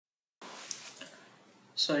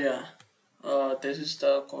This is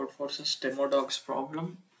the Codeforces Demodogs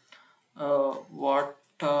problem. What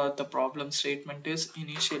the problem statement is,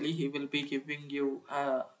 initially he will be giving you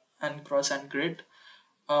n cross n grid.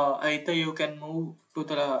 Either you can move to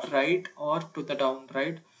the right or to the down,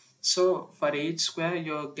 right? So for each square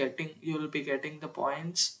you will be getting the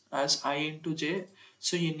points as I into j.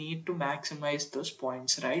 So you need to maximize those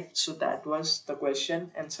points, right? So that was the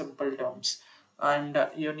question in simple terms, and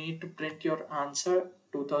you need to print your answer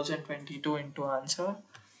 2022 into answer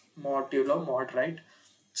modulo mod, right?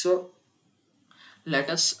 So let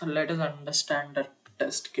us understand the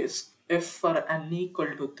test case. If for n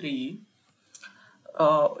equal to 3,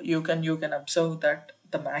 you can observe that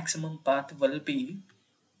the maximum path will be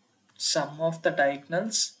sum of the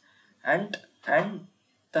diagonals and and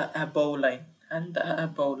the above line and the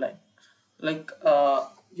above line. Like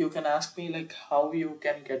you can ask me like how you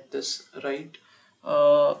can get this, right?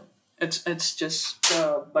 uh, it's just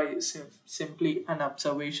by simply an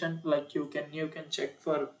observation. Like you can check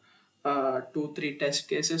for 2-3 test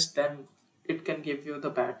cases, then it can give you the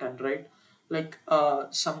pattern, right? Like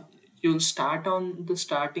some you'll start on the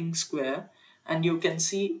starting square, and you can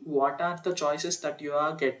see what are the choices that you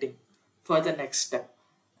are getting for the next step.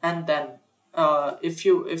 And then if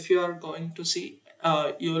you are going to see,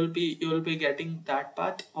 you will be getting that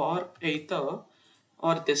path or either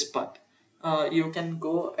or this path. You can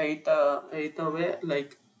go either way,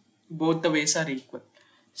 like both the ways are equal.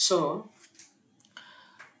 So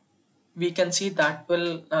we can see that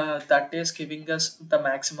is giving us the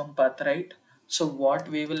maximum path, right? So what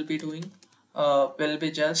we will be doing, will be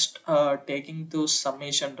just taking those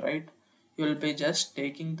summation, right? You will be just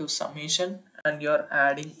taking the summation and you're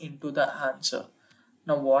adding into the answer.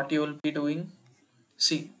 Now what you will be doing,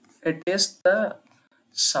 see, it is the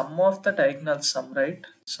sum of the diagonal sum, right?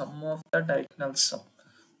 Sum of the diagonal sum,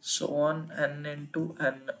 so on n into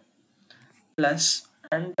n plus,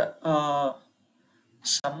 and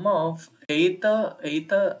sum of either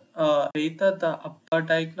the upper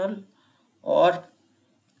diagonal or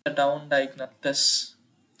the down diagonal, this,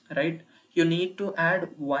 right? You need to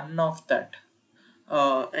add one of that.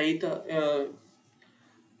 Either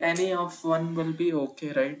any of one will be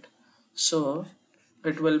okay, right? So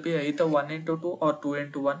it will be either 1 into 2 or 2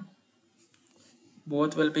 into 1.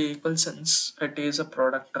 Both will be equal since it is a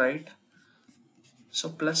product, right? So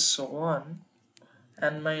plus so on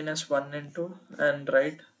n minus 1 into n,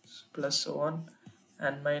 right? Plus so on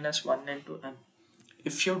n minus 1 into n.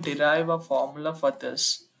 If you derive a formula for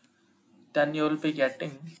this, then you will be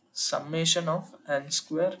getting summation of n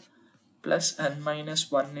square plus n minus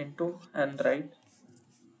 1 into n, right?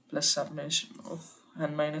 Plus summation of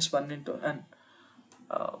n minus 1 into n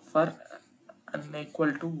for n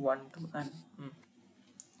equal to 1 to n.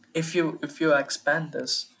 If you expand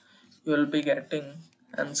this, you will be getting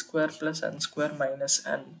n square plus n square minus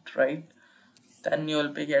n, right? Then you will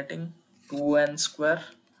be getting 2n square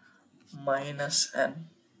minus n.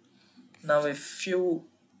 Now if you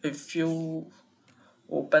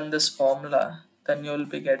open this formula, then you will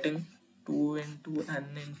be getting 2 into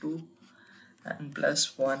n into n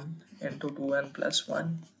plus 1 into 2n plus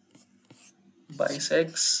 1 by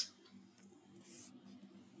 6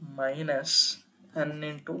 minus n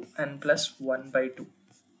into n plus 1 by 2,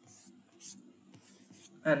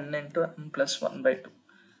 n into n plus 1 by 2.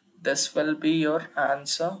 This will be your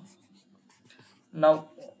answer. Now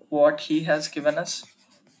what he has given us,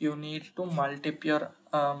 you need to multiply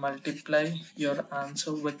your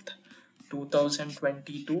answer with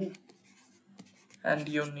 2022, and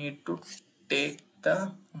you need to take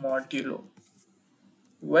the modulo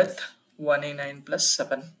with 189 plus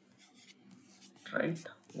 7, right?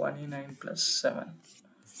 189 plus 7.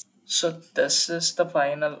 So this is the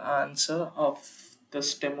final answer of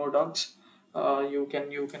this Demodogs. You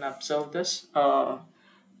can observe this.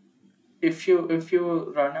 If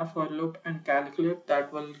you run a for loop and calculate,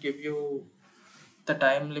 that will give you the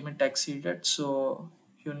time limit exceeded. So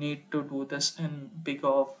you need to do this in bigger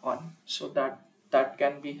of one, so that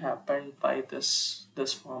can be happened by this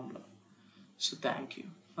formula. So thank you.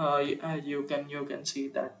 You can see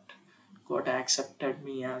that God accepted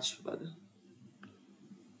me as well.